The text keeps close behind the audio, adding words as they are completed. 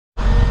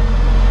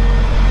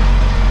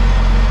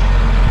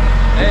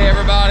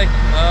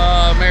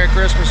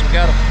Christmas. We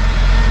got a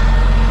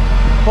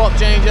pump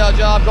change out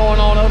job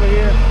going on over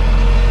here.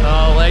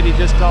 Lady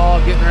just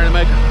called, getting ready to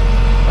make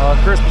a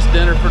Christmas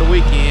dinner for the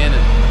weekend.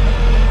 And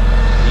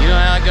you know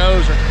how it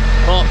goes. Her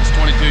pump is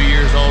 22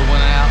 years old,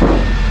 went out.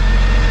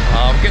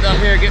 We're getting up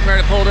here, getting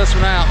ready to pull this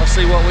one out. Let's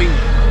see what we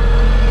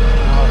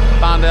can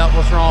find out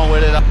what's wrong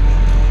with it. I'm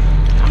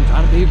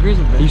trying to be a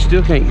grizzly bear. You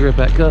still can't grip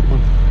that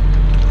coupling.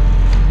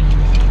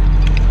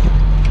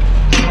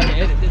 I can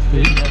edit this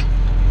video.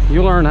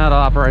 You'll learn how to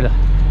operate a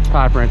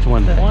pipe wrench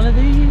one day. One of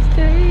these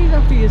days,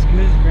 I'll be as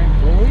good as Grant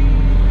Floyd.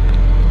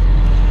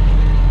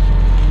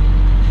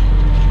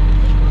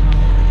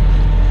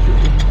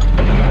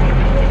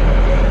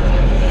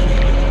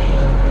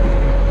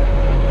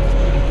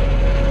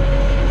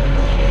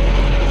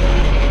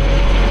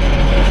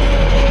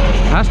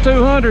 That's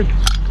 200.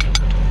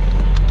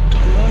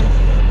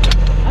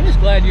 I'm just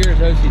glad yours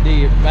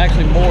OCD.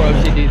 Actually, more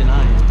OCD than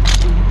I am.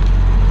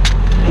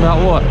 About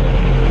what?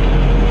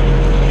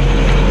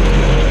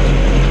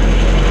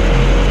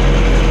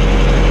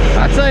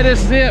 I'd say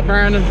this is it,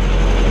 Brandon.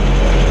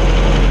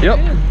 Yep.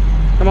 Yeah.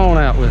 Come on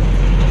out with it.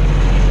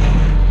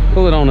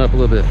 Pull it on up a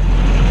little bit.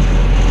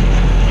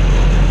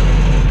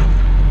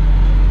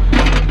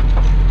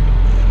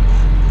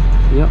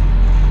 Yep.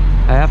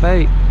 Half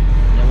 8. Is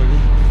that what it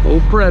is?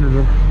 Old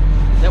Predator. Is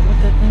that what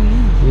that thing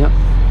is? Yep.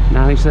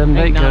 97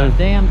 Ain't date not a code.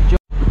 damn joke.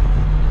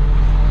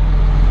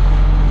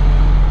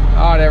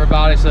 All right,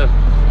 everybody. So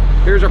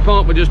here's our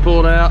pump we just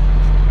pulled out.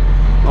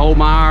 Old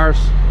Myers.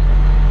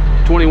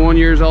 21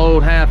 years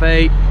old, half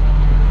 8.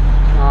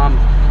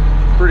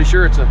 Pretty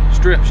sure it's a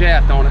strip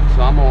shaft on it,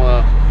 so I'm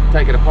gonna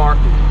take it apart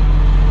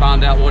and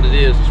find out what it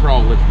is that's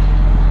wrong with it.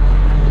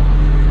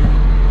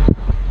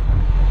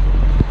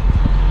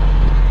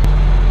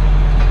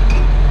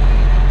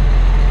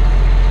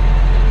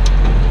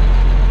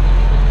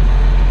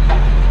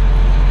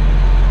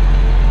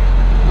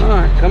 All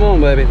right, come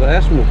on, baby,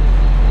 last one.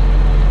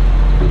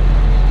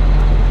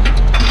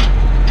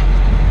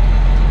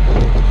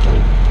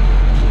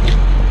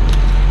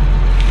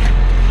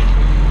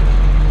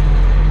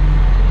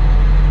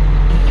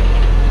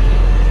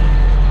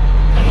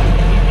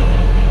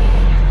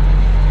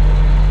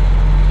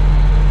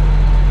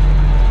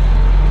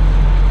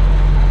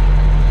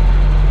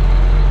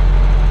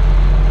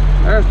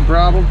 There's the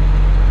problem,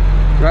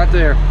 right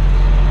there.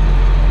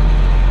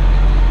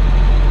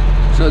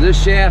 So this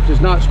shaft is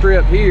not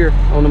stripped here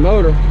on the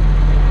motor,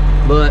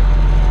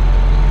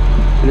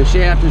 and the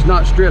shaft is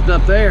not stripped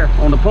up there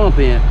on the pump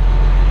end.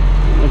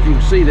 I don't know if you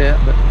can see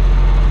that, but a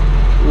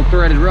little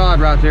threaded rod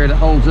right there that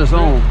holds this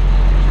on.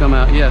 It's come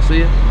out, yeah,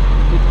 see it?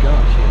 Good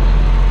gosh,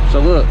 yeah. So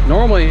look,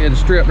 normally it's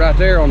stripped right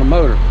there on the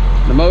motor.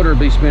 The motor would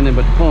be spinning,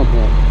 but the pump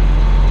won't.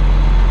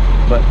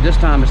 But this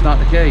time it's not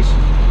the case.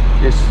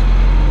 It's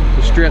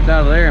stripped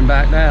out of there and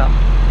backed out.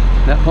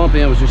 That pump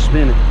end was just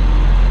spinning.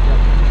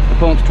 The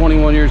pump's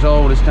 21 years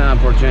old. It's time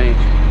for a change.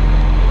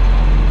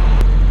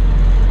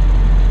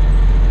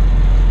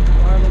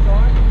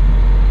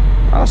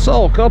 I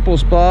saw a couple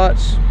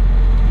spots.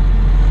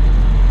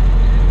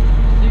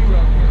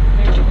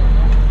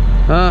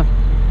 Huh?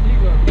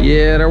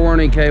 Yeah, there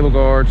weren't any cable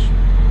guards.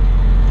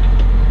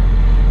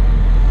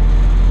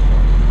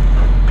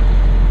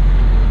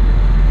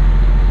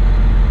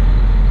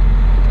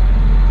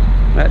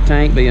 That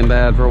tank being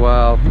bad for a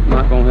while,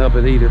 not gonna help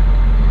it either.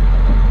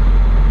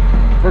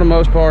 For the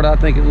most part, I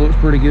think it looks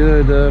pretty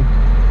good. Yeah,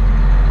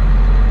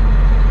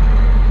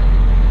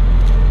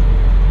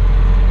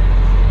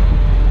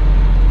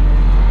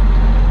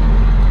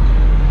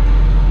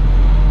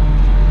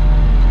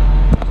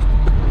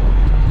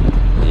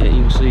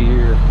 you can see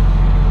here,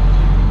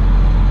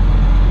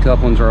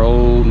 couplings are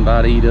old and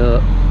about to eat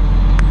up.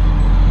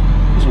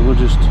 So we'll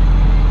just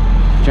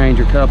change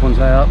your couplings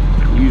out,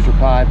 use your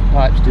pipe.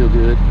 Pipe's still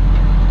good.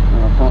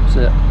 Pump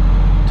set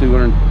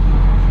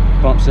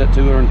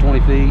 220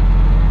 feet.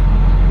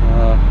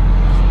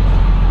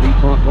 Heat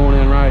pump going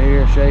in right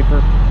here,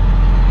 Schaefer.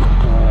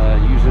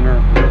 Using her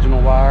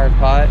original wired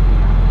pipe.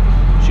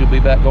 She'll be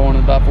back going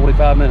in about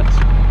 45 minutes.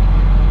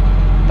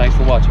 Thanks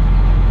for watching.